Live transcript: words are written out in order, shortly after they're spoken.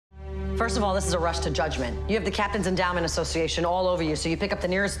First of all, this is a rush to judgment. You have the Captain's Endowment Association all over you, so you pick up the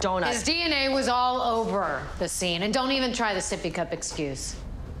nearest donut. His DNA was all over the scene, and don't even try the sippy cup excuse.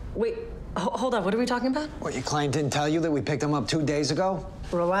 Wait, hold on, what are we talking about? What, your client didn't tell you that we picked him up 2 days ago?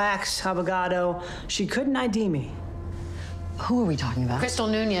 Relax, Abogado. She couldn't ID me. Who are we talking about? Crystal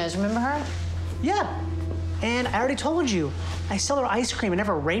Nunez, remember her? Yeah, and I already told you. I sell her ice cream. I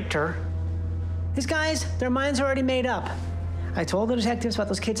never raped her. These guys, their minds are already made up. I told the detectives about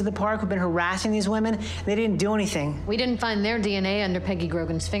those kids at the park who've been harassing these women. They didn't do anything. We didn't find their DNA under Peggy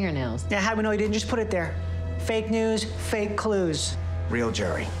Grogan's fingernails. Yeah, how do we know he didn't? Just put it there. Fake news, fake clues. Real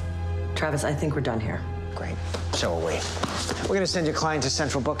jury. Travis, I think we're done here. Great. So are we. We're gonna send your client to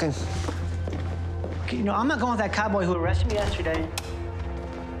central booking. You know, I'm not going with that cowboy who arrested me yesterday.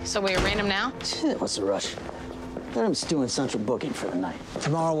 So we arraign him now? What's the rush? Let him stew in central booking for the night.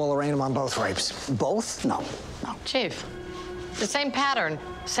 Tomorrow we'll arraign him on both rapes. Both? No. Chief, the same pattern,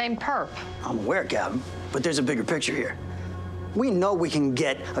 same perp. I'm aware, Captain, but there's a bigger picture here. We know we can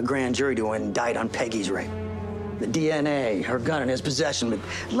get a grand jury to indict on Peggy's rape. The DNA, her gun in his possession, but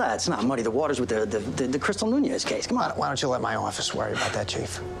let's not muddy the waters with the Crystal Nunez case. Come on. Why don't you let my office worry about that,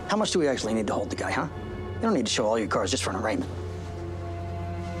 Chief? How much do we actually need to hold the guy, huh? You don't need to show all your cards just for an arraignment.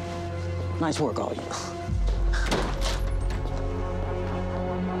 Nice work, all of you.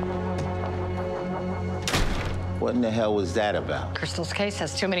 What in the hell was that about? Crystal's case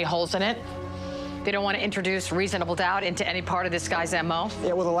has too many holes in it. They don't want to introduce reasonable doubt into any part of this guy's MO.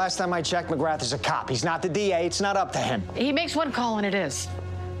 Yeah, well, the last time I checked, McGrath is a cop. He's not the DA. It's not up to him. He makes one call and it is.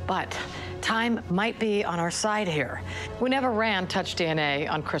 But time might be on our side here. We never ran Touch DNA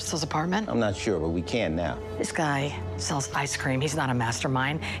on Crystal's apartment. I'm not sure, but we can now. This guy sells ice cream. He's not a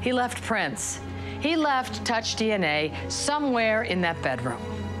mastermind. He left prints. He left Touch DNA somewhere in that bedroom.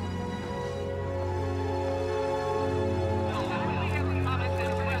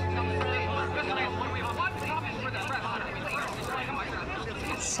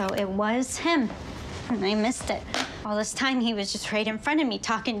 So it was him, and I missed it. All this time, he was just right in front of me,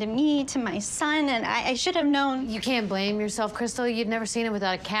 talking to me, to my son, and I should have known. You can't blame yourself, Crystal. You'd never seen him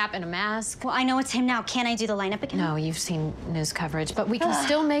without a cap and a mask. Well, I know it's him now. Can I do the lineup again? No, you've seen news coverage, but we can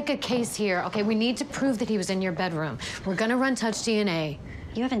still make a case here. Okay, we need to prove that he was in your bedroom. We're gonna run Touch DNA.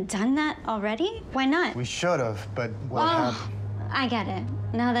 You haven't done that already? Why not? We should have, but what happened? I get it.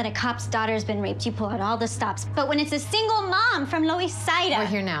 Now that a cop's daughter's been raped, you pull out all the stops. But when it's a single mom from Lower East Side... We're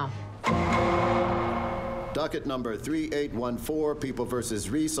here now. Docket number 3814, People versus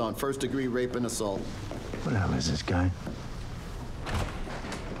Reese on first-degree rape and assault. What the hell is this guy?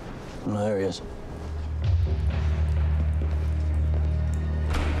 Oh, there he is.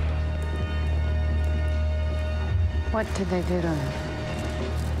 What did they do to him?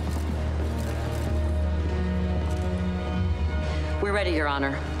 We're ready, Your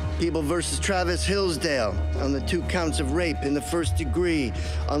Honor. People versus Travis Hillsdale on the 2 counts of rape in the first degree,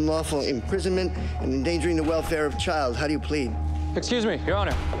 unlawful imprisonment, and endangering the welfare of child. How do you plead? Excuse me, Your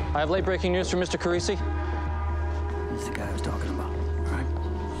Honor. I have late breaking news from Mr. Carisi. This is the guy I was talking about, all right?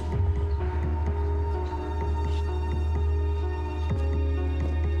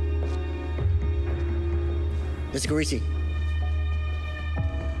 Mr. Carisi.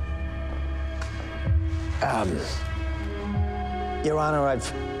 Your Honor,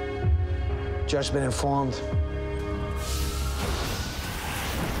 I've just been informed.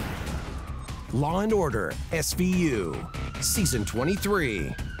 Law & Order, SVU, Season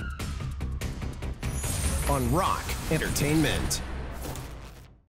 23. On Rock Entertainment.